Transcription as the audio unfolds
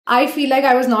I feel like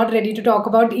I was not ready to talk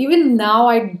about. Even now,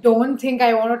 I don't think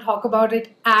I want to talk about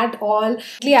it at all.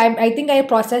 I think I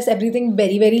processed everything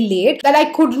very, very late, that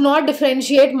I could not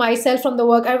differentiate myself from the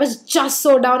work. I was just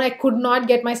so down, I could not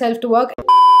get myself to work.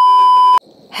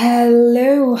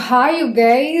 Hello, hi you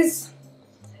guys.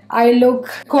 I look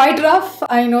quite rough.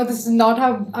 I know this is not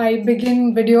how I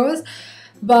begin videos,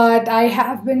 but I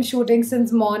have been shooting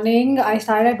since morning. I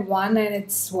started at 1 and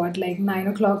it's what, like 9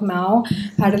 o'clock now.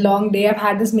 Had a long day. I've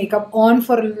had this makeup on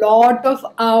for a lot of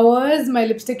hours. My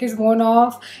lipstick is worn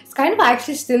off. It's kind of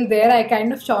actually still there. I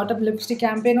kind of shot up lipstick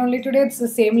campaign only today. It's the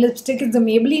same lipstick. It's the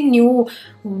Maybelline new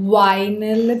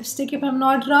vinyl lipstick if I'm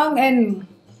not wrong. And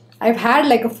I've had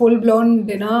like a full-blown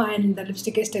dinner and the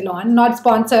lipstick is still on. Not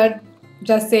sponsored.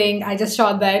 Just saying, I just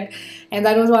shot that and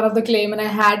that was one of the claim, and I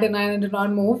had and I did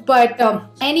not move. But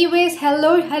anyways,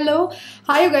 hello,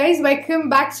 hi you guys, welcome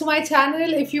back to my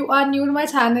channel. If you are new to my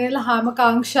channel, I'm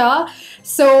Akanksha.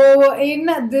 So in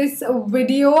this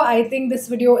video, I think this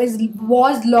video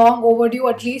was long overdue,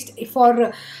 at least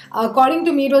for according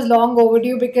to me it was long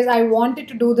overdue, because I wanted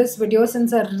to do this video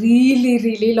since a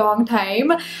really long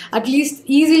time, at least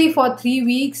easily for 3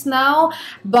 weeks now.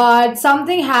 But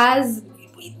something has,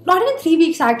 not even 3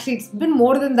 weeks actually, it's been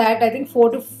more than that. I think 4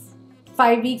 to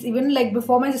 5 weeks, even like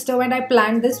before my sister went, I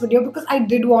planned this video because I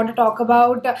did want to talk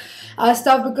about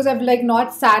stuff, because I've like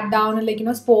not sat down and like, you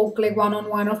know, spoke like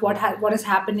one-on-one of what is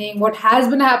happening, what has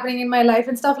been happening in my life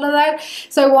and stuff like that.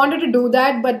 So I wanted to do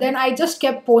that, but then I just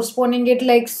kept postponing it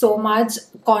like so much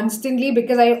constantly,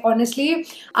 because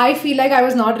I feel like I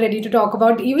was not ready to talk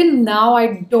about. Even now,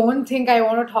 I don't think I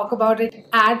want to talk about it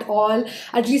at all,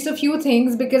 at least a few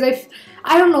things, because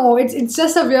I don't know, it's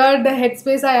just a weird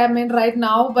headspace I am in right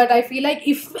now. But I feel like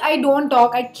if I don't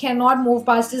talk, I cannot move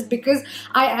past this, because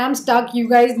I am stuck. You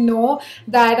guys know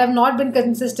that I've not been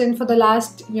consistent for the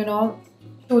last,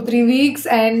 2-3 weeks,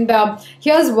 and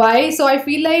here's why. So I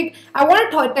feel like I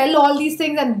want to tell all these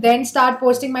things and then start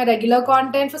posting my regular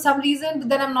content for some reason, but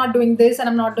then I'm not doing this and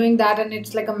I'm not doing that, and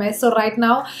it's like a mess. So right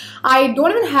now I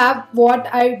don't even have what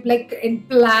I like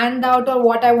planned out or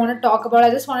what I want to talk about. I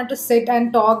just wanted to sit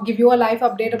and talk, give you a life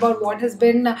update about what has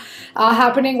been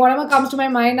happening. Whatever comes to my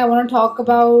mind, I want to talk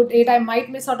about it. I might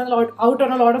miss out on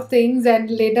a lot of things,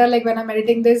 and later, like when I'm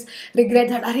editing this, regret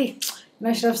that I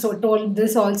should have told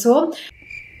this also.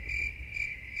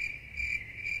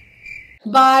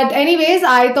 But anyways,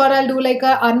 I thought I'll do like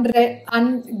a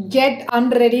get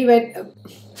unready with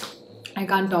I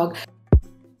can't talk.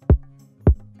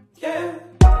 Yeah.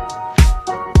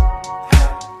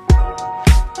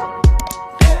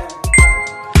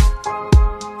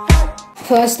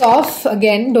 First off,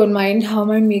 again, don't mind how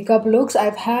my makeup looks.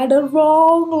 I've had a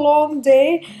long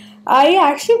day. I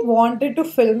actually wanted to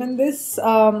film in this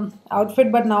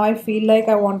outfit, but now I feel like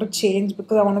I want to change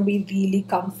because I want to be really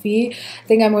comfy. I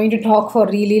think I'm going to talk for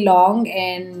really long,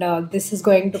 and this is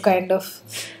going to kind of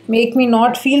make me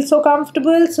not feel so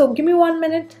comfortable. So give me 1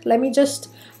 minute. Let me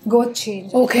just go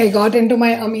change. Okay, got into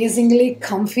my amazingly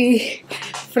comfy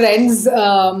Friends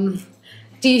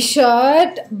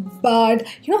t-shirt. But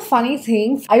you know, funny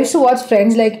thing, I used to watch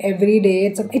Friends like every day.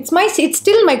 It's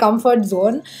still my comfort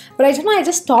zone, but I don't know, I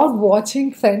just stopped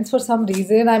watching Friends for some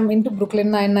reason. I'm into Brooklyn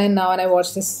Nine-Nine now, and I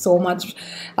watch this so much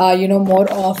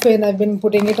more often. I've been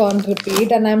putting it on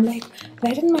repeat, and I'm like,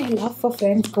 where did my love for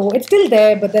Friends go? It's still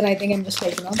there, but then I think I'm just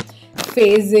like,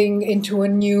 phasing into a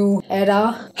new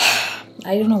era.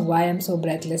 I don't know why I'm so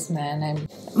breathless, man.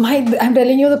 I'm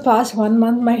telling you, the past 1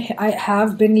 month, I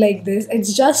have been like this.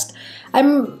 It's just I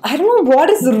don't know what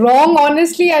is wrong,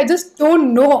 honestly. I just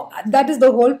don't know. That is the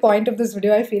whole point of this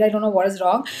video. I feel I don't know what is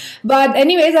wrong. But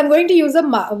anyways, I'm going to use a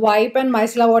wipe and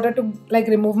micellar water to like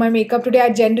remove my makeup today. I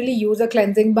generally use a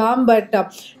cleansing balm, but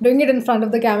doing it in front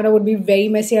of the camera would be very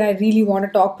messy, and I really want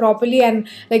to talk properly. And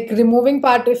like removing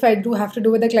part, if I do have to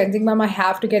do with the cleansing balm, I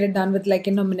have to get it done with like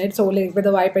in a minute. So like with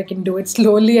the wipe, I can do it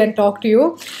slowly and talk to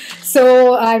you.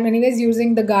 So I'm anyways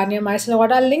using the Garnier micellar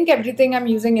water. I'll link everything I'm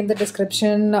using in the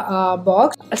description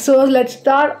box. So let's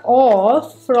start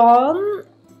off from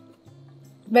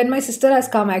when my sister has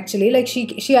come. Actually, like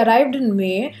she arrived in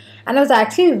May, and I was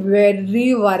actually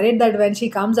very worried that when she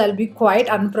comes, I'll be quite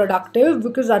unproductive,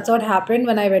 because that's what happened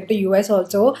when I went to US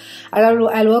also.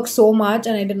 I'll work so much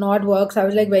and I did not work, so I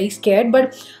was like very scared.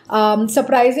 But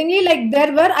surprisingly, like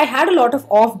I had a lot of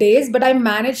off days, but I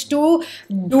managed to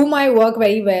do my work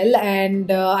very well,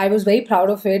 and I was very proud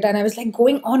of it. And I was like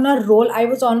going on a roll. I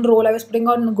was on roll. I was putting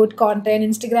on good content,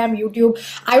 Instagram, YouTube.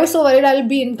 I was so worried I'll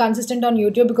be inconsistent on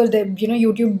YouTube, because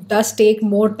YouTube does take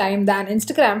more time than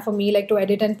Instagram for me, like to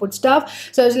edit and put good stuff.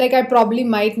 So I was like, I probably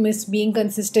might miss being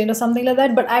consistent or something like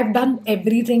that, but I've done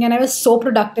everything and I was so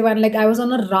productive, and like I was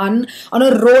on a run, on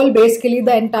a roll basically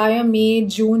the entire May,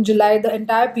 June, July, the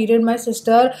entire period my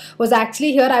sister was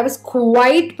actually here. I was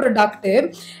quite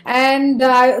productive, and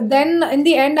then in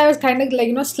the end I was kind of like,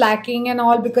 you know, slacking and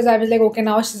all, because I was like, okay,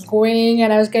 now she's going,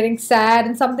 and I was getting sad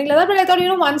and something like that. But I thought, you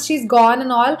know, once she's gone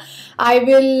and all, I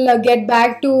will get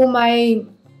back to my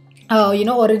you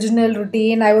know, original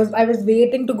routine. I was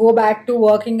waiting to go back to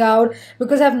working out,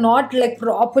 because I've not like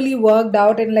properly worked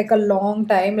out in like a long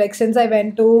time. Like since I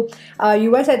went to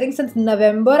US, I think since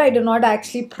November, I did not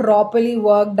actually properly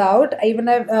worked out. Even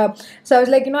so I was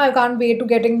like, you know, I can't wait to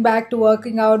getting back to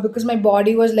working out, because my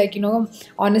body was like, you know,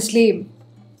 honestly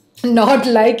not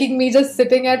liking me just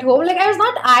sitting at home. Like I was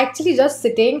not actually just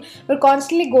sitting, we're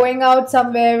constantly going out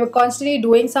somewhere, we're constantly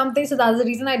doing something. So that's the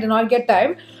reason I did not get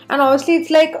time. And obviously it's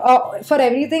like for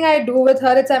everything I do with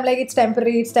her, I'm like, it's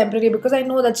temporary, because I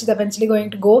know that she's eventually going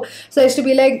to go. So I used to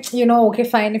be like, you know, okay,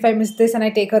 fine, if I miss this and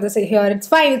I take her this here, it's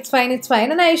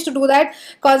fine. And I used to do that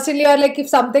constantly. Or like if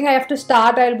something I have to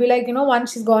start, I'll be like, you know,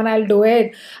 once she's gone, I'll do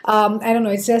it. I don't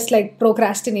know, it's just like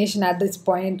procrastination at this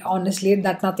point, honestly,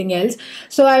 that's nothing else.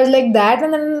 So I was like that.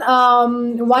 And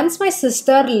then once my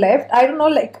sister left, I don't know,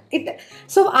 like it,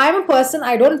 so I'm a person,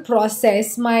 I don't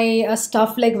process my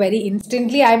stuff like very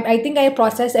instantly. I think I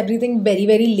process everything very,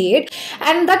 very late,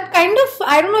 and that kind of,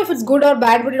 I don't know if it's good or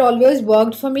bad, but it always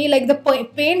worked for me. Like the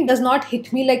pain does not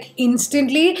hit me like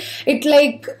instantly. It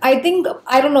like, I think,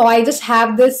 I don't know, I just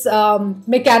have this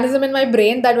mechanism in my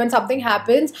brain that when something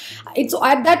happens, it's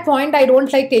at that point I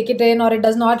don't like take it in, or it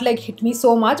does not like hit me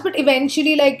so much. But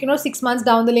eventually, like, you know, 6 months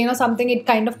down the lane or something, it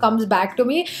kind of comes back to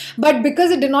me. But because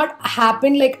it did not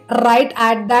happen like right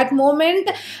at that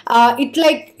moment, it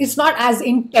like, it's not as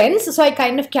intense, so I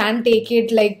kind of can take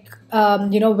it like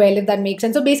you know, well, if that makes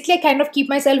sense. So basically I kind of keep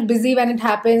myself busy when it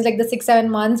happens, like the 6-7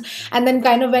 months, and then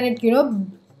kind of when it, you know,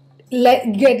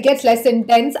 gets less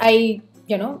intense, I,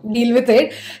 you know, deal with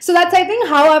it. So that's, I think,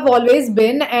 how I've always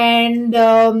been. And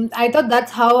I thought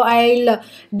that's how I'll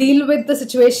deal with the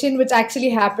situation which actually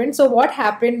happened. So what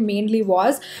happened mainly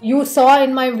was, you saw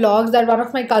in my vlogs that one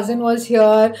of my cousin was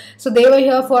here. So they were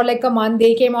here for like a month.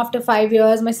 They came after 5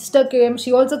 years. My sister came,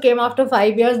 she also came after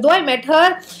 5 years. Though I met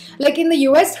her like in the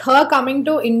US, her coming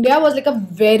to India was like a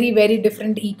very, very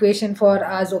different equation for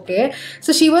us. Okay,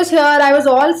 so she was here, I was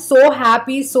all so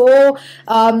happy. So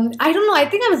I don't know, I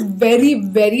think I was very,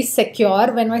 very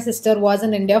secure when my sister was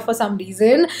in India for some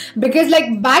reason, because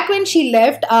like back when she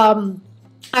left,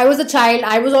 I was a child,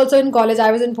 I was also in college, I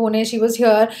was in Pune, she was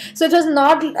here. So it was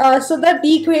not, so that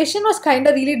equation was kind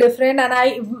of really different.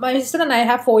 And my sister and I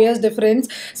have 4 years difference.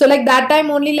 So like that time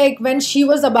only, like when she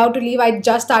was about to leave, I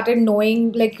just started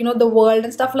knowing, like, you know, the world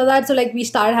and stuff like that. So like we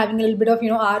started having a little bit of, you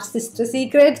know, our sister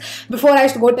secrets. Before I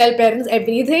used to go tell parents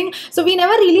everything. So we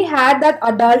never really had that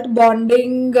adult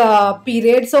bonding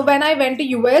period. So when I went to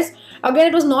US, again,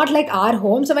 it was not like our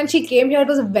home. So when she came here, it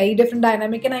was a very different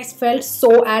dynamic, and I felt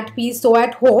so at peace, so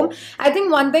at home. I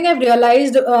think one thing I've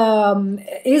realized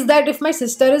is that if my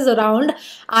sister is around,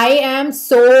 I am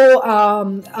so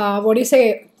what do you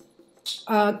say,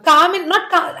 calm, and not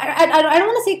calm, I don't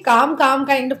want to say calm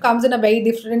kind of comes in a very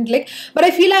different, like, but I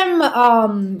feel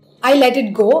I let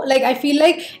it go. Like I feel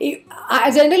like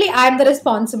generally I'm the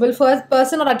responsible first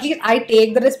person, or at least I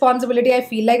take the responsibility. I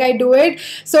feel like I do it.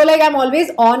 So like I'm always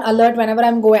on alert whenever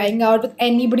I'm going out with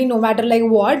anybody, no matter like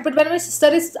what. But when my sister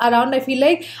is around, I feel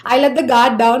like I let the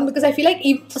guard down, because I feel like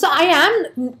so I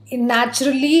am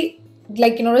naturally,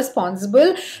 like, you know,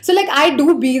 responsible. So like I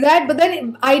do be that, but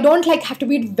then I don't like have to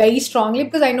be very strongly,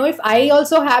 because I know if I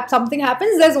also have something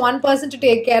happens, there's one person to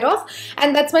take care of,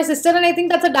 and that's my sister. And I think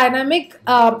that's a dynamic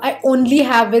I only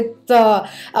have with a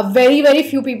very, very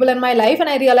few people in my life, and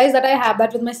I realize that I have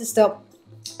that with my sister.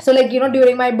 So like, you know,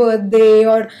 during my birthday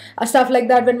or stuff like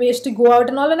that, when we used to go out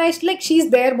and all, and I used to like, she's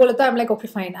there, bolata, I'm like, okay,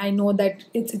 fine, I know that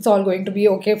it's all going to be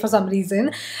okay for some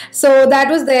reason. So that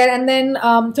was there. And then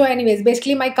so anyways,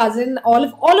 basically my cousin,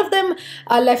 all of them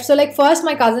left. So like first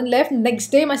my cousin left, next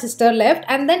day my sister left,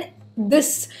 and then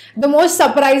the most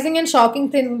surprising and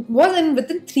shocking thing was,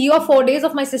 within 3 or 4 days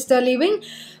of my sister leaving,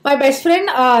 my best friend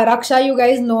Raksha, you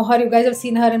guys know her, you guys have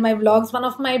seen her in my vlogs, one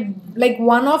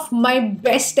of my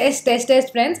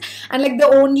bestest friends, and like the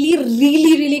only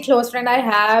really, really close friend I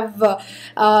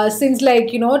have since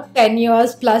like, you know, 10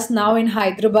 years plus now in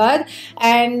Hyderabad.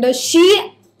 And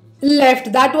she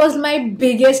left. That was my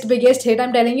biggest hit,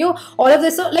 I'm telling you, all of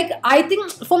this. So like I think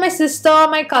for my sister,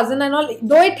 my cousin and all,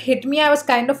 though it hit me, I was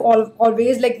kind of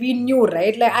always like, we knew,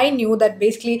 right? Like I knew that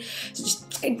basically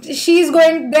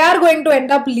they are going to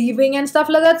end up leaving and stuff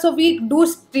like that, so we do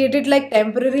treat it like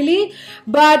temporarily.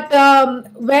 But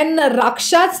when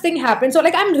Raksha's thing happened, so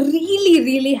like I'm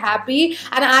really happy,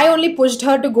 and I only pushed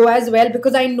her to go as well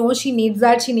because I know she needs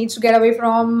that. She needs to get away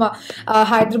from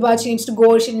Hyderabad. She needs to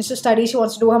go, she needs to study, she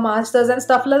wants to do her masters and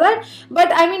stuff like that.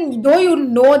 But I mean, though you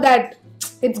know that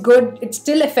it's good, it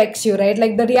still affects you, right?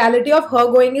 Like the reality of her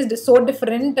going is so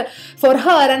different for her,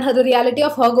 and the reality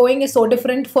of her going is so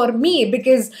different for me,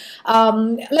 because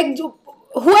like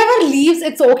whoever leaves,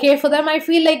 it's okay for them. I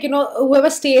feel like, you know, whoever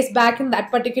stays back in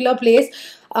that particular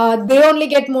place, they only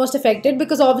get most affected,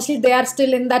 because obviously they are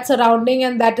still in that surrounding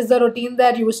and that is the routine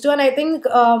they're used to. And I think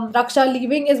Raksha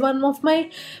leaving is one of my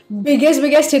biggest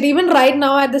hit. Even right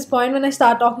now at this point, when I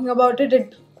start talking about it,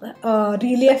 it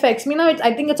really affects me now.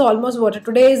 I think it's almost what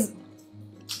today is.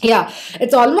 Yeah,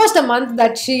 it's almost a month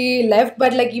that she left,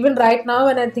 but like even right now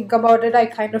when I think about it, I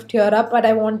kind of tear up, but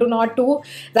I want to not do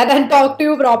that and talk to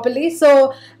you properly.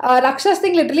 So Raksha's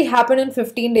thing literally happened in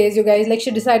 15 days, you guys. Like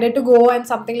she decided to go and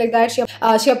something like that.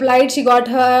 She applied, she got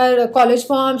her college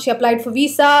form, she applied for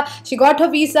visa, she got her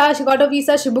visa, she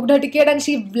booked her ticket, and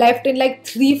she left in like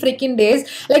 3 freaking days.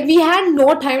 Like we had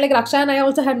no time, like Raksha and I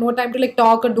also had no time to like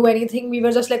talk or do anything. We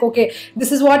were just like, okay,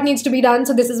 this is what needs to be done,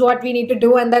 so this is what we need to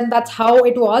do, and then that's how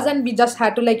it was. And we just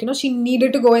had to, like, you know, she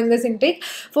needed to go in this intake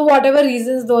for whatever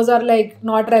reasons. Those are like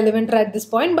not relevant at this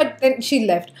point, but then she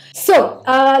left. So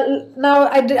now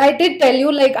I did tell you,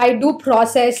 like, I do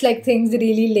process like things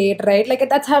really late, right? Like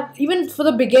that's how, even for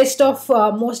the biggest of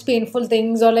most painful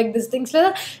things or like these things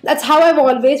like that, that's how I've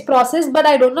always processed. But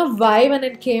I don't know why when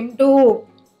it came to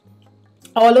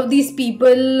all of these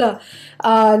people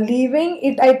leaving,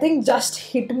 it I think just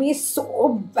hit me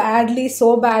so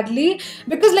badly,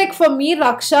 because like for me,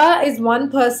 Raksha is one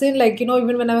person, like, you know,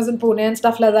 even when I was in Pune and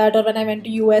stuff like that, or when I went to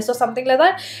US or something like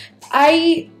that,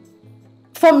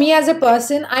 for me as a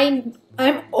person, I'm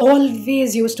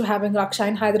always used to having Raksha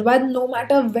in Hyderabad. No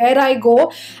matter where I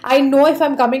go, I know if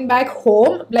I'm coming back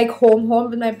home, like home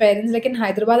with my parents, like in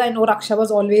Hyderabad, I know Raksha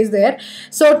was always there.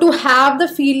 So to have the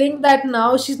feeling that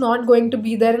now she's not going to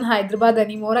be there in Hyderabad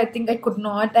anymore, I think I could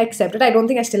not accept it. I don't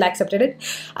think I still accepted it.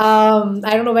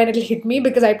 I don't know when it'll hit me,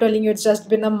 because I'm telling you, it's just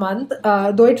been a month.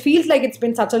 Though it feels like it's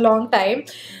been such a long time.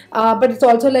 But it's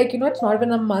also like, you know, it's not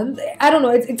been a month. I don't know.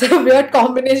 It's a weird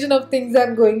combination of things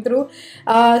I'm going through.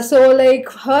 So like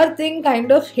her thing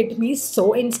kind of hit me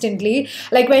so instantly.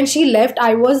 Like when she left,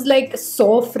 I was like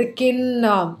so freaking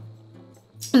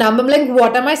numb. I'm like,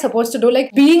 what am I supposed to do?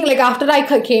 Like being like, after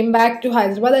I came back to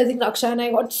Hyderabad, I think Raksha and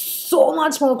I got so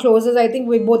much more closer. I think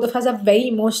we both of us are very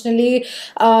emotionally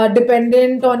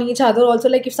dependent on each other. Also,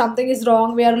 like if something is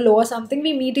wrong, we are low or something,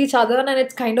 we meet each other, and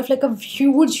it's kind of like a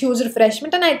huge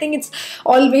refreshment. And I think it's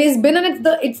always been, and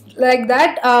it's like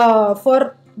that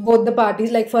for both the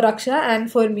parties, like for Raksha and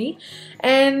for me.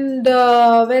 And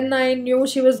when I knew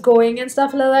she was going and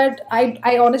stuff like that,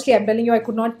 I honestly, I'm telling you, I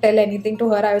could not tell anything to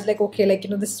her. I was like, okay, like,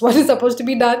 you know, this is what is supposed to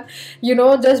be done, you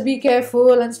know, just be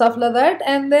careful and stuff like that.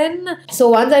 And then, so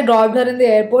once I dropped her in the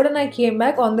airport and I came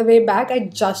back, on the way back, I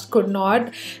just could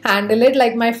not handle it.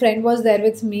 Like my friend was there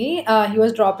with me, he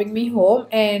was dropping me home,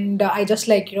 and I just,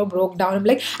 like, you know, broke down. I'm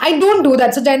like, I don't do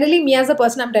that. So generally, me as a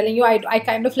person, I'm telling you, I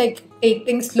kind of like take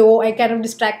things slow. I kind of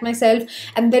distract myself,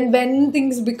 and then when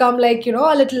things become like, you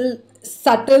know, a little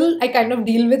subtle, I kind of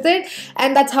deal with it.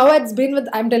 And that's how it's been with,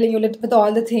 I'm telling you, with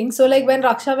all the things. So like when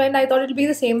Raksha went, I thought it'll be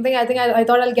the same thing. I think I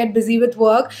thought I'll get busy with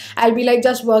work, I'll be like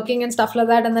just working and stuff like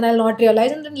that, and then I'll not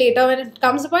realize. And then later when it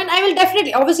comes to point, I will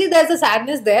definitely, obviously there's a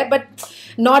sadness there, but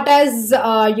not as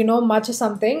you know, much or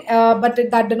something. But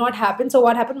that did not happen. So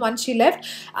what happened once she left,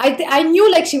 I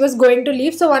knew like she was going to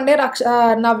leave. So one day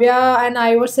Navya and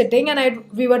I were sitting, and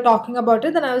we were talking about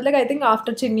it, and I was like, I think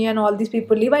after Chinni and all these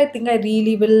people leave, I think I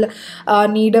really will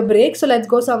need a break, so let's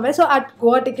go somewhere. So at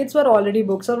Goa, tickets were already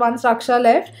booked. So once Raksha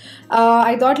left,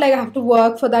 I thought like I have to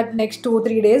work for that next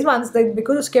 2-3 days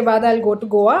because uske baad I'll go to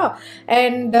Goa,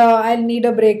 and I'll need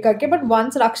a break karke. But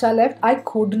once Raksha left, I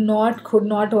could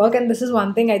not work. And this is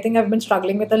one thing I think I've been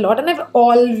struggling with a lot, and I've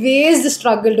always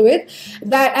struggled with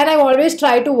that, and I've always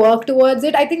tried to work towards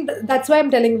it. I think that's why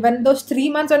I'm telling, when those 3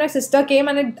 months when my sister came,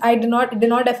 and it did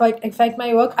not affect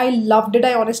my work, I loved it.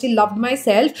 I honestly loved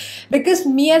myself, because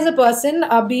me as a person,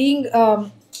 being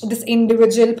this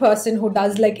individual person who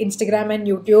does like Instagram and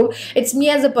YouTube. It's me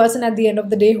as a person at the end of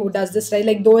the day who does this, right?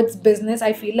 Like, though it's business,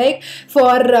 I feel like for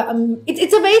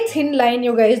it's a very thin line,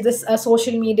 you guys, this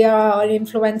social media or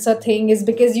influencer thing, is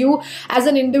because you as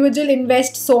an individual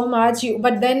invest so much,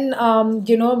 but then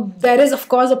you know, there is of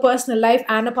course a personal life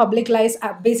and a public life,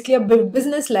 basically a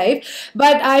business life.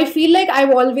 But I feel like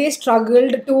I've always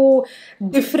struggled to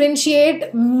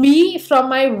differentiate me from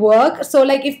my work. So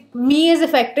like, if me is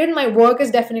affected, my work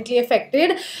is definitely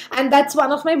affected, and that's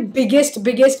one of my biggest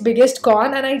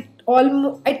con. And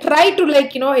I try to,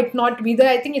 like, you know, it not be there.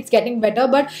 I think it's getting better,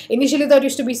 but initially that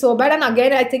used to be so bad. And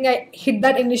again, I think I hit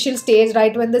that initial stage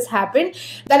right when this happened,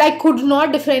 that I could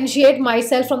not differentiate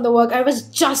myself from the work. I was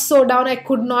just so down, I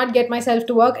could not get myself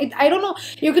to work. I don't know,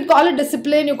 you could call it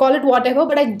discipline, you call it whatever,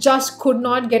 but I just could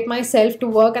not get myself to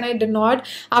work, and I did not.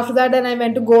 After that, then I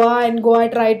went to Goa, and Goa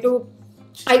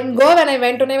when I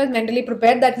went on, I was mentally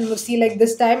prepared that, see, like,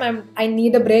 this time I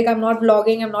need a break. I'm not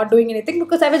vlogging, I'm not doing anything,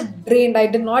 because I was drained. I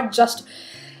did not just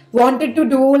wanted to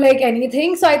do like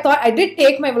anything. So I thought, I did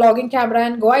take my vlogging camera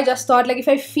and go. I just thought, like, if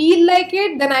I feel like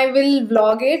it, then I will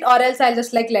vlog it, or else I'll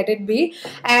just like let it be.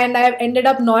 And I ended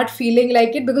up not feeling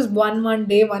like it, because one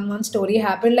day one story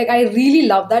happened. Like, I really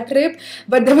love that trip,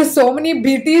 but there were so many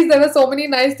BTs, there were so many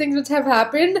nice things which have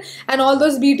happened, and all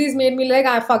those BTs made me like,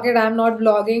 fuck it, I'm not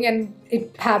vlogging. And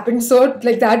it happened so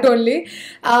like that only.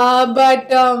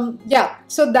 Yeah,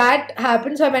 so that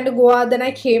happened. So I went to Goa, then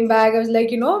I came back. I was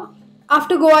like, you know,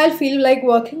 after Goa, I'll feel like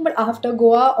working, but after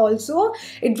Goa also,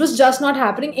 it was just not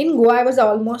happening. In Goa, I was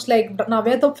almost like,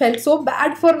 Navya felt so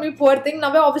bad for me, poor thing.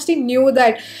 Navya obviously knew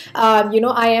that, you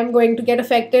know, I am going to get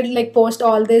affected, like, post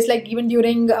all this, like, even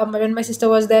during, when my sister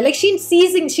was there, like, she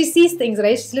sees things,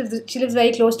 right? She lives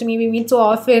very close to me, we meet so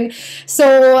often. So,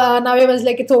 Navya was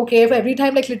like, it's okay. For every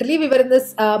time, like, literally, we were in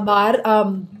this bar,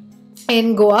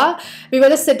 in Goa, we were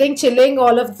just sitting chilling.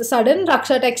 All of a sudden,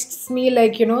 Raksha texts me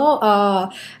like, you know,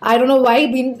 I don't know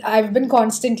why, I've been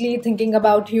constantly thinking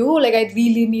about you, like, I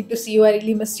really need to see you, I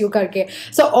really miss you karke.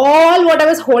 So all what I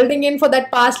was holding in for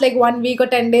that past like 1 week or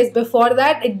 10 days before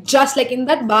that, it just like in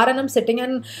that bar, and I'm sitting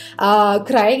and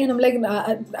crying, and I'm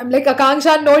like,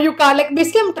 Akanksha, no, you can't, like,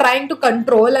 basically I'm trying to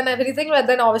control and everything, but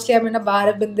then obviously I'm in a bar,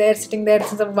 I've been there, sitting there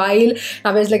since a while.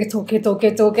 I was like, it's okay,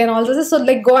 and all this. So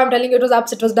like, go, I'm telling you, it was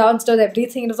ups, it was downs, it was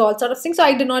everything, it was all sort of things. So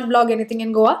I did not vlog anything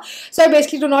in Goa, so I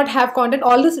basically do not have content.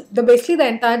 All this, basically the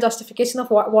entire justification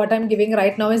of what I'm giving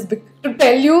right now is to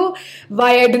tell you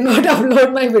why I did not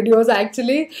upload my videos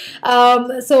actually.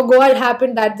 So Goa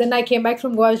happened, that then I came back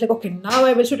from Goa, I was like, okay, now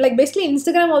I will shoot. Like, basically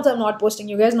Instagram also I'm not posting,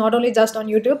 you guys, not only just on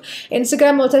YouTube,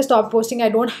 Instagram also I stopped posting. I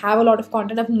don't have a lot of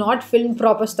content, I've not filmed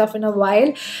proper stuff in a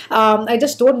while. I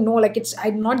just don't know, like,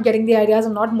 I'm not getting the ideas,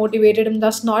 I'm not motivated, I'm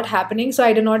just not happening. So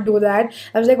I did not do that.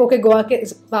 I was like, okay, Goa ke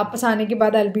वापस आने के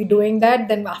बाद I'll be doing that.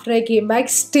 Then after I came back,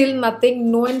 still nothing,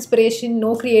 no inspiration,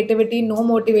 no creativity, no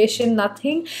motivation,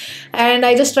 nothing. And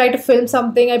I just tried to film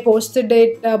something, I posted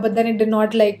it, but then it did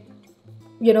not, like,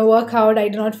 you know, work out. I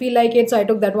did not feel like it, so I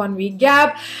took that 1 week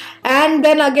gap. And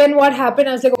then again, what happened,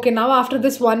 I was like, okay, now after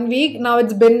this 1 week, now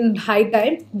it's been high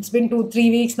time, it's been 2-3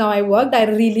 weeks now I worked, I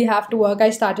really have to work. I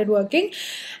started working,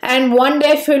 and one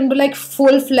day I filmed like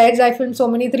full-fledged, I filmed so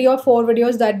many 3 or 4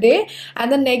 videos that day,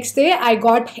 and the next day I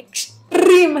got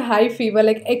extreme high fever,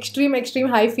 like extreme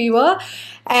high fever.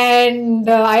 And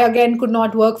I again could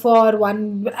not work for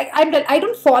one. I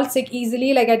don't fall sick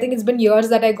easily, like, I think it's been years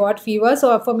that I got fever.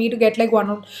 So for me to get like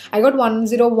I got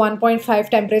 101.5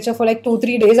 temperature for like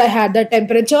 2-3 days. I had that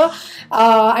temperature.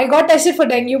 I got tested for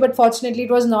dengue, but fortunately it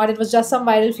was not, it was just some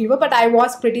viral fever, but I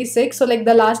was pretty sick. So like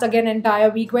the last again entire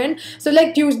week went. So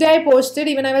like Tuesday I posted,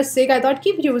 even I was sick, I thought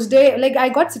keep Tuesday, like I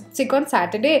got sick on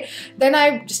Saturday, then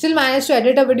I still managed to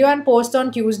edit a video and post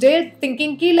on Tuesday,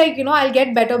 thinking ki, like, you know, I'll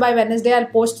get better by Wednesday,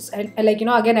 I'll post, like, you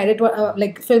know, again edit,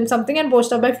 like film something and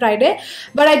post up by Friday.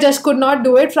 But I just could not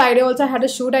do it. Friday also I had a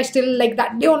shoot. I still, like,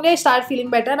 that day only I started feeling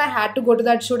better, and I had to go to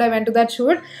that shoot. I went to that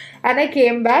shoot and I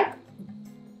came back.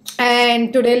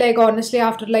 And today, like, honestly,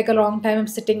 after like a long time, I'm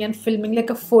sitting and filming like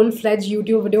a full-fledged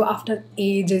YouTube video after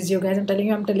ages, you guys. I'm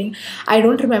telling. I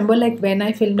don't remember like when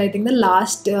I filmed. I think the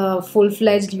last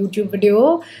full-fledged YouTube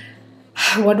video,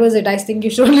 what was it? I think you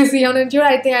should only see on YouTube,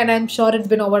 I think, and I'm sure it's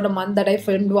been over a month that I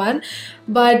filmed one.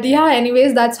 But yeah,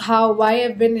 anyways, that's why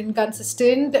I've been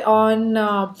inconsistent on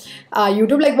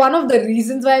YouTube. Like, one of the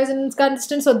reasons why I was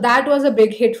inconsistent, so that was a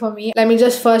big hit for me. Let me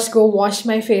just first go wash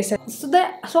my face.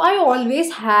 So I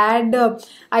always had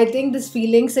I think this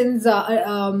feeling since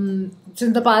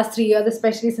the past 3 years,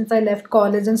 especially since I left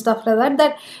college and stuff like that,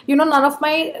 that, you know, none of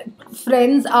my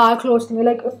friends are close to me.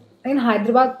 Like in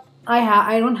Hyderabad,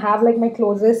 I don't have like my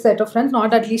closest set of friends,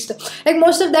 not at least like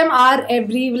most of them are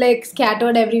like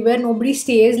scattered everywhere. Nobody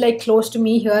stays like close to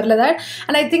me here like that.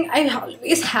 And I think I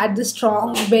always had this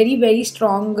strong, very, very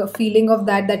strong feeling of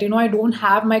that, you know, I don't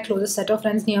have my closest set of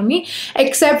friends near me,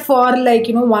 except for like,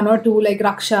 you know, one or two, like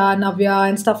Raksha, Navya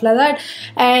and stuff like that.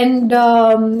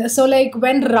 And so like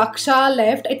when Raksha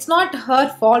left, it's not her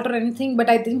fault or anything, but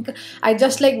I think I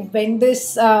just like went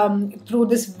this through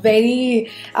this very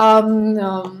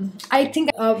I think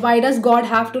why does God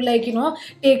have to like, you know,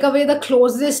 take away my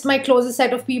closest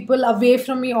set of people away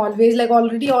from me always? Like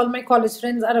already all my college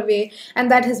friends are away, and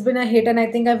that has been a hit. And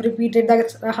I think I've repeated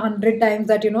that 100 times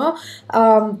that, you know,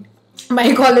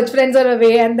 my college friends are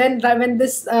away. And then when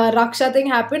this Raksha thing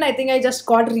happened, I think I just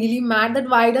got really mad that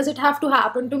why does it have to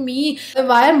happen to me?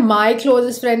 Why are my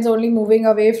closest friends only moving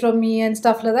away from me and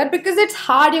stuff like that? Because it's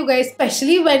hard, you guys,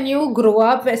 especially when you grow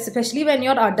up, especially when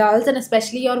you're adults, and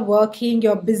especially you're working,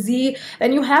 you're busy,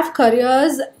 when you have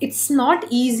careers, it's not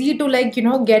easy to like, you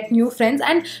know, get new friends.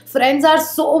 And friends are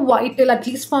so vital. At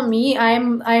least for me,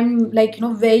 I'm like, you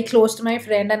know, very close to my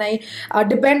friend, and I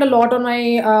depend a lot on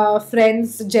my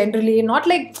friends generally. Not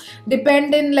like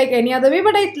depend in like any other way,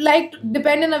 but I like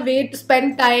depend in a way to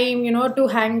spend time, you know, to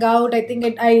hang out. I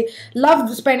think I love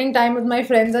spending time with my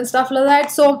friends and stuff like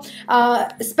that. So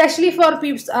especially for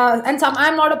people, and some,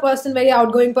 I'm not a person, very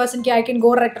outgoing person, I can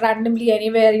go randomly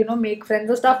anywhere, you know, make friends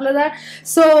and stuff like that.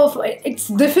 So it's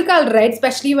difficult, right?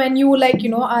 Especially when you like, you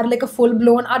know, are like a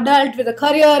full-blown adult with a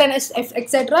career and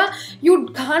etc. You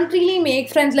can't really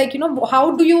make friends. Like, you know,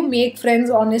 how do you make friends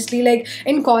honestly? Like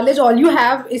in college, all you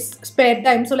have is spare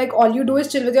time, so like all you do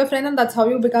is chill with your friend, and that's how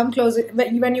you become close.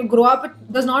 When you grow up, it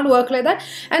does not work like that.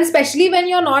 And especially when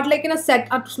you're not like in a set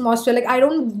atmosphere. Like I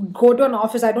don't go to an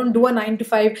office, I don't do a 9 to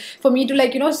 5 for me to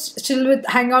like, you know, chill with,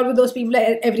 hang out with those people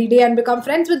every day and become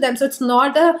friends with them. So it's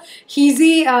not a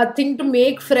easy thing to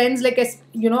make friends, like,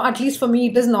 you know, at least for me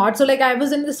it is not. So like I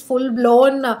was in this full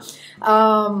blown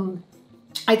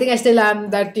I think I still am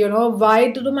that, you know,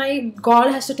 why do my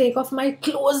God has to take off my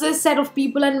closest set of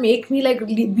people and make me like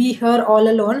be here all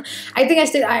alone? I think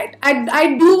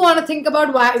I do want to think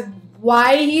about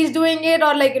why he's doing it,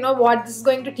 or like, you know, what this is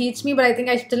going to teach me. But I think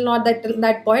I still not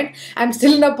that point. I'm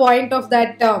still in a point of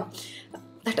that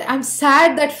that I'm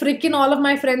sad that freaking all of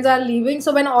my friends are leaving.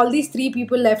 So when all these three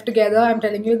people left together, I'm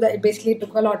telling you that it basically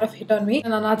took a lot of hit on me.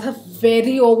 And another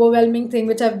very overwhelming thing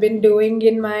which I've been doing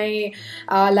in my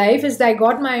life is that I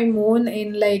got my moon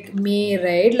in like May,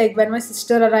 right? Like when my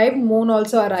sister arrived, moon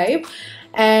also arrived.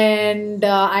 And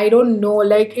I don't know,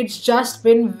 like it's just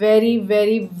been very,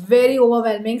 very, very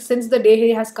overwhelming since the day he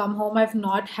has come home. I've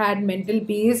not had mental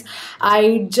peace.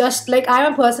 I just like,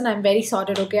 I'm a person, I'm very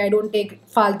sorted, okay? I don't take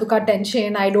faltu ka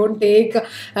tension, I don't take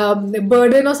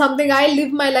burden or something. I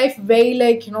live my life very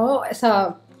like, you know, as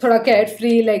a thoda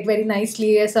carefree, like very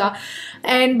nicely, aisa.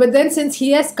 And but then since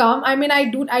he has come, I mean, I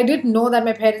did know that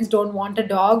my parents don't want a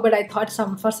dog, but I thought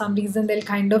for some reason they'll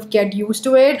kind of get used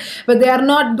to it. But they are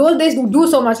not. Those days do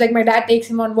so much. Like my dad takes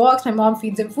him on walks, my mom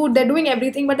feeds him food. They're doing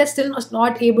everything, but they're still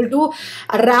not able to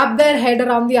wrap their head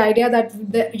around the idea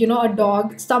that you know, a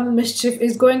dog, some mischief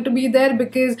is going to be there.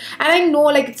 Because, and I know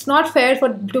like it's not fair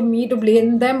to me to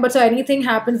blame them, but so anything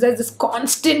happens, there's this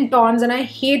constant taunts, and I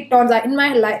hate taunts. In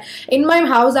my life, in my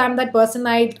house, I'm that person.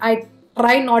 I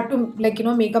try not to like, you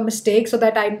know, make a mistake so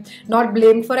that I'm not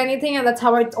blamed for anything, and that's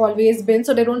how it's always been.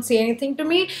 So they don't say anything to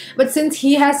me. But since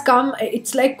he has come,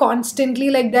 it's like constantly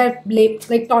like they're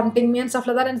like taunting me and stuff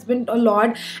like that, and it's been a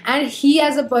lot. And he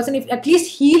as a person, if at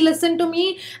least he listened to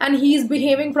me and he's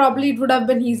behaving properly, it would have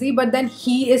been easy. But then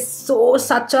he is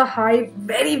such a high,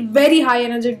 very, very high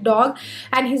energetic dog,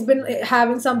 and he's been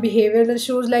having some behavioral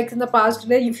issues like in the past.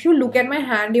 If you look at my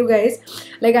hand, you guys,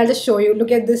 like I'll just show you, look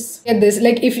at this,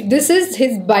 like if this is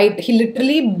his bite, he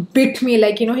literally bit me,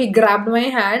 like, you know, he grabbed my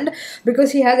hand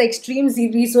because he has extreme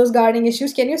resource guarding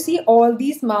issues. Can you see all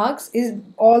these marks is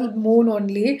all moon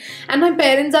only? And my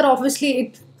parents are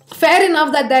obviously, fair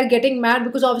enough that they're getting mad,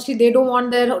 because obviously they don't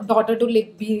want their daughter to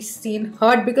like be seen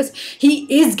hurt, because he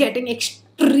is getting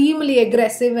extremely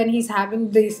aggressive when he's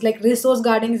having this like resource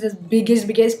guarding is his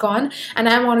biggest con. And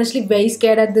I'm honestly very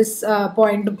scared at this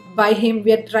point by him.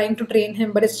 We are trying to train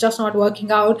him, but it's just not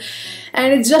working out,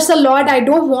 and it's just a lot. I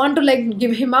don't want to like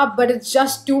give him up, but it's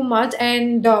just too much.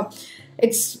 And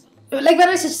like when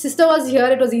my sister was here,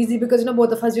 it was easy because, you know,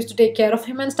 both of us used to take care of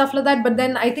him and stuff like that. But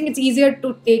then I think it's easier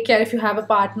to take care if you have a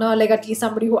partner, like at least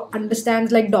somebody who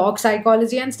understands like dog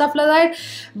psychology and stuff like that.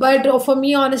 But for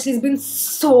me, honestly, it's been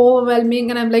so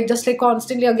overwhelming, and I'm like just like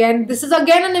constantly, again, this is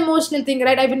again an emotional thing,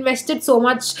 right? I've invested so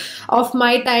much of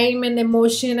my time and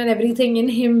emotion and everything in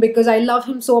him because I love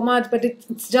him so much, but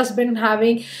it's just been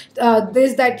having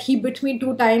this, that he bit me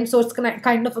 2 times, so it's gonna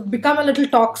kind of become a little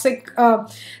toxic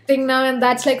thing now, and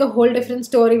that's like a whole different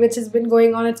story which has been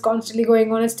going on. It's constantly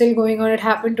going on, it's still going on. It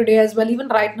happened today as well. Even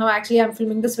right now, actually, I'm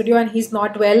filming this video and he's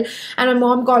not well, and my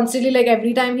mom constantly, like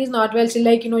every time he's not well, she's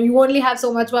like, you know, you only have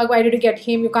so much work, why did you get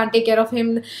him, you can't take care of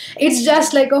him. It's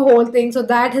just like a whole thing. So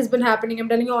that has been happening. I'm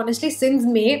telling you honestly, since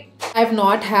May, I've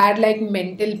not had like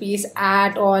mental peace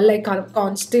at all. Like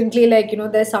constantly, like, you know,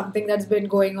 there's something that's been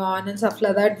going on and stuff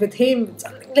like that with him.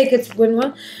 Something like it's going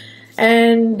on,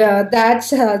 and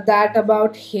that's that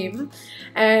about him.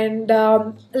 And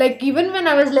like even when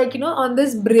I was like, you know, on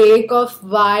this break of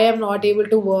why I'm not able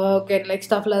to work and like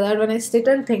stuff like that, when I sit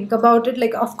and think about it,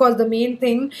 like of course the main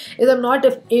thing is I'm not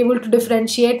able to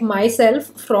differentiate myself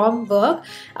from work.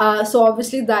 So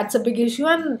obviously that's a big issue,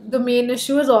 and the main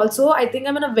issue is also, I think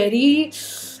I'm in a very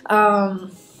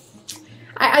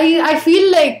I feel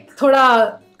like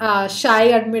thoda shy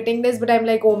admitting this, but I'm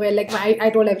like, oh well, like I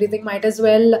told everything, might as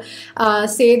well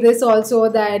say this also,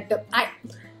 that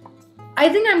I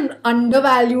think I'm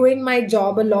undervaluing my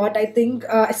job a lot. I think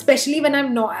especially when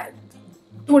I'm not,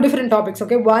 two different topics,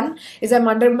 okay? One is I'm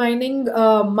undermining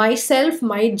myself,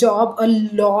 my job a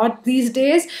lot these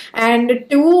days, and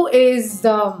two is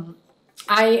I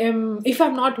am, if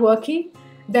I'm not working,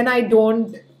 then I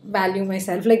don't value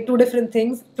myself. Like two different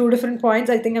things, two different points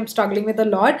I think I'm struggling with a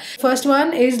lot. First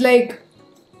one is like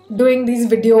doing these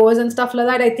videos and stuff like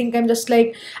that. I think I'm just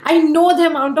like, I know the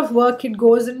amount of work it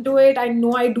goes into it. I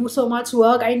know I do so much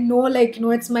work. I know, like, you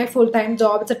know, it's my full-time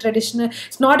job.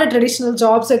 It's not a traditional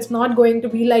job, so it's not going to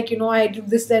be like, you know, I do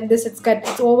this and this,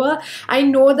 it's over. I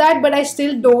know that, but I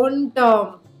still don't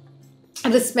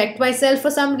respect myself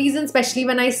for some reason, especially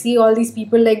when I see all these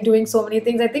people like doing so many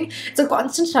things. I think it's a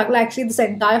constant struggle actually this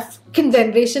entire fucking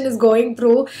generation is going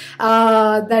through,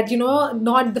 that, you know,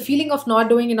 not the feeling of not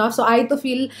doing enough. So I to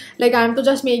feel like I'm to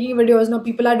just making videos. Now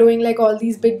people are doing like all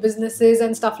these big businesses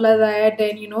and stuff like that,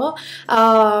 and you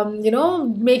know,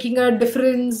 making a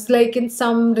difference like in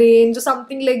some range or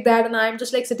something like that, and I'm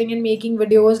just like sitting and making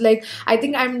videos. Like I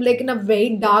think I'm like in a very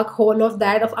dark hole of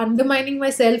that, of undermining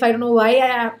myself. I don't know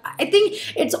why. I think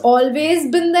it's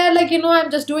always been there, like, you know, I'm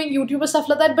just doing YouTube or stuff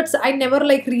like that, but I never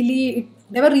like really, it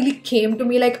never really came to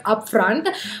me like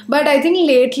upfront. But I think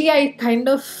lately I kind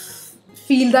of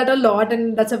feel that a lot,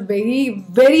 and that's a very,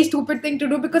 very stupid thing to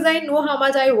do because I know how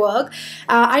much I work.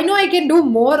 I know I can do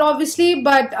more obviously,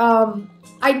 but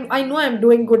I know I'm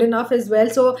doing good enough as well.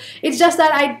 So it's just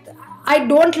that I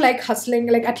don't like hustling,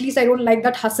 like at least I don't like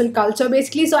that hustle culture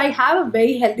basically. So I have a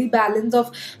very healthy balance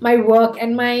of my work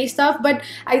and my stuff. But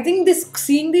I think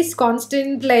seeing these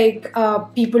constant like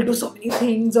people do so many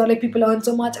things, or like people earn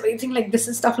so much, everything like this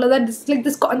and stuff like that, this like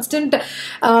this constant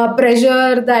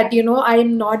pressure that, you know,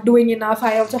 I'm not doing enough,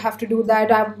 I also have to do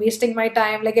that, I'm wasting my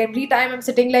time. Like every time I'm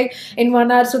sitting like in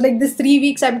 1 hour. So like this 3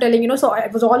 weeks I'm telling, you know, so I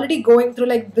was already going through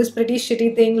like this pretty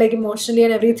shitty thing, like emotionally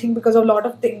and everything, because of a lot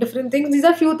of different things. These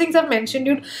are few things I've mentioned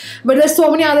you, but there's so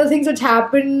many other things which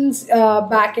happens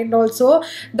back end also,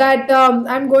 that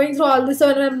I'm going through all this,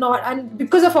 and I'm not, and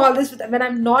because of all this, when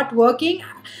I'm not working,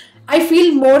 I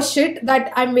feel more shit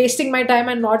that I'm wasting my time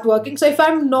and not working. So if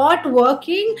I'm not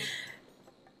working,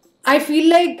 I feel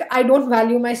like I don't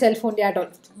value myself only at all.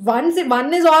 One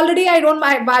is already I don't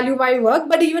value my work,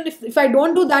 but even if I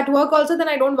don't do that work also, then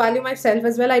I don't value myself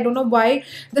as well. I don't know why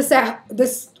this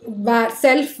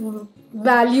self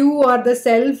value or the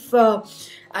self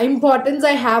importance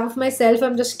I have of myself,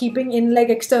 I'm just keeping in like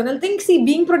external things. See,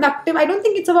 being productive, I don't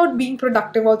think it's about being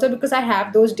productive also, because I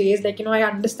have those days, like, you know, I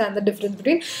understand the difference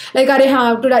between like,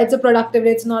 today it's a productive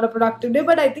day, it's not a productive day.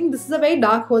 But I think this is a very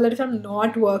dark hole, that if I'm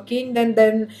not working,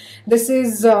 then this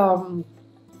is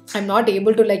I'm not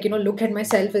able to, like, you know, look at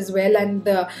myself as well. And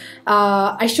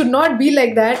I should not be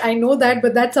like that, I know that,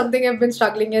 but that's something I've been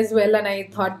struggling as well. And I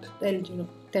thought, well, you know,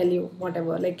 tell you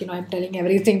whatever, like, you know, I'm telling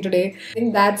everything today. I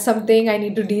think that's something I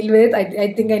need to deal with.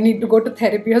 I think I need to go to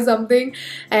therapy or something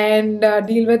and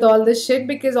deal with all this shit,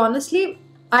 because honestly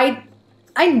I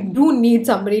do need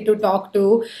somebody to talk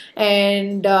to.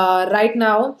 And right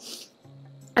now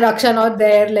Raksha not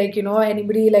there, like, you know,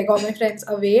 anybody, like all my friends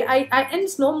away. I and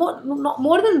it's no more, no,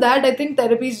 more than that. I think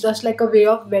therapy is just like a way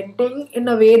of venting in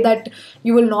a way that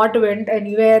you will not vent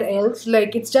anywhere else.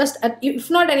 Like, it's just, if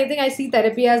not anything, I see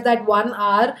therapy as that 1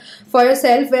 hour for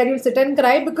yourself where you sit and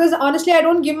cry. Because honestly, I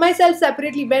don't give myself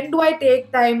separately. When do I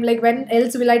take time? Like, when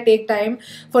else will I take time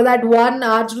for that 1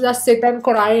 hour to just sit and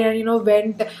cry and, you know,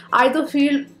 vent? I do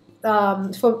feel,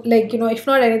 for, like, you know, if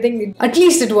not anything, at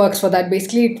least it works for that.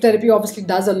 Basically, therapy obviously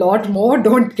does a lot more,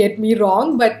 don't get me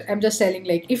wrong, but I'm just telling,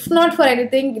 like, if not for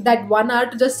anything, that 1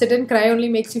 hour to just sit and cry only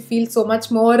makes you feel so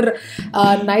much more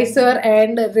nicer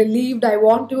and relieved. I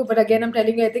want to, but again, I'm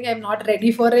telling you, I think I'm not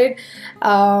ready for it.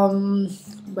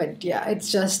 But yeah,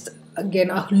 it's just again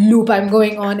a loop. I'm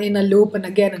going on in a loop, and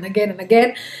again and again and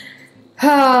again.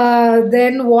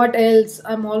 Then what else?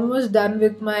 I'm almost done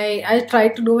with my. I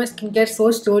tried to do my skincare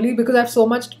so slowly because I have so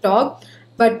much to talk,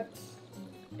 but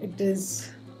it is.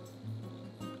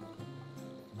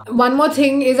 One more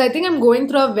thing is, I think I'm going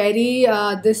through a very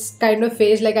this kind of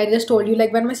phase. Like I just told you,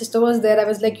 like when my sister was there, I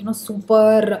was like, you know,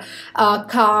 super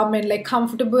calm and like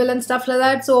comfortable and stuff like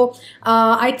that. So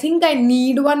I think I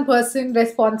need one person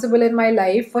responsible in my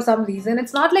life for some reason.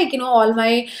 It's not like, you know, all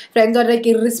my friends are like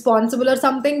irresponsible or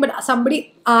something, but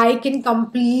somebody I can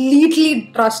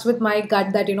completely trust with my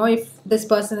gut that, you know, if this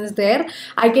person is there,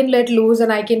 I can let loose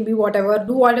and I can be whatever,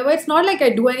 do whatever. It's not like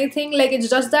I do anything, like it's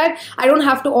just that I don't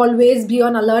have to always be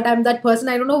on alert. I'm that person.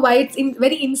 I don't know why it's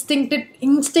very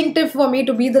instinctive for me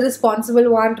to be the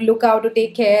responsible one, to look out, to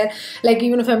take care. Like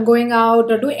even if I'm going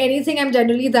out or do anything, I'm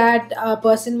generally that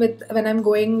person with when I'm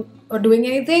going or doing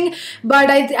anything.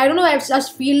 But I don't know, I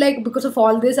just feel like because of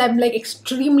all this, I'm like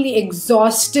extremely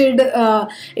exhausted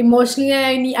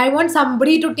emotionally. I want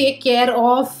somebody to take care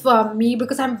of me,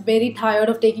 because I'm very tired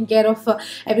of taking care of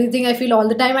everything I feel all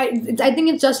the time. I think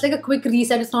it's just like a quick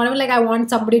reset. It's not even like I want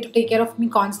somebody to take care of me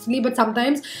constantly, but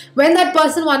sometimes when that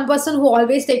one person who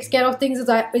always takes care of things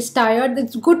is tired,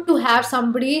 it's good to have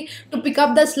somebody to pick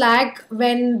up the slack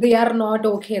when they are not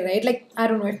okay, right? Like I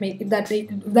don't know if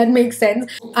that makes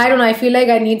sense. I don't know, I feel like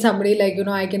I need somebody, like, you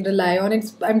know, I can rely on.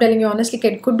 I'm telling you honestly,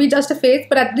 it could be just a phase,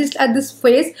 but at least at this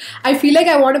phase I feel like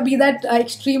I want to be that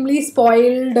extremely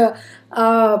spoiled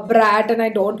brat, and I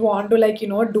don't want to, like, you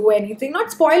know, do anything.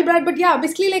 Not spoiled brat, but yeah,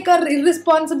 basically like a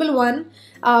irresponsible one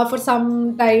for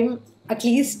some time at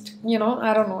least, you know.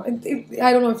 I don't know,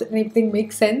 I don't know if anything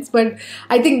makes sense, but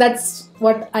I think that's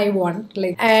what I want.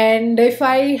 Like, and if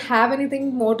I have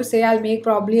anything more to say, I'll make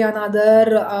probably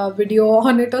another video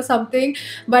on it or something.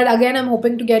 But again, I'm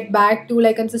hoping to get back to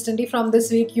like consistency from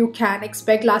this week. You can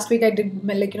expect, last week I did,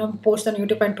 like, you know, post on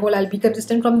YouTube and told I'll be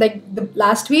consistent from like the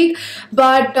last week,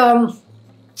 but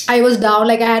I was down,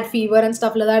 like I had fever and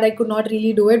stuff like that. I could not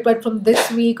really do it. But from this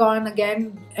week on,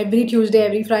 again, every Tuesday,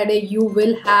 every Friday, you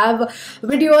will have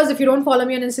videos. If you don't follow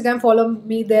me on Instagram, follow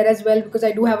me there as well, because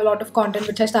I do have a lot of content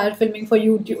which I started filming for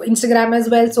YouTube, Instagram as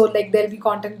well. So like there'll be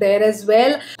content there as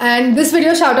well. And this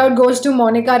video shout out goes to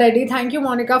Monica Reddy. Thank you,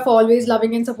 Monica, for always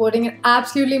loving and supporting. It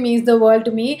absolutely means the world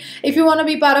to me. If you want to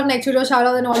be part of next video shout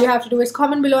out, then all you have to do is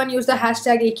comment below and use the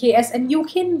hashtag AKS, and you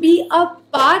can be a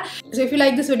part. So if you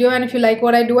like this video and if you like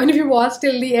what I do and if you watch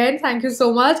till the end, thank you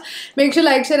so much. Make sure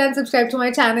like, share and subscribe to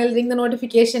my channel, ring the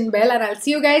notification bell, and I'll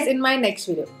see you guys in my next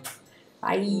video.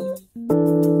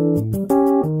 Bye.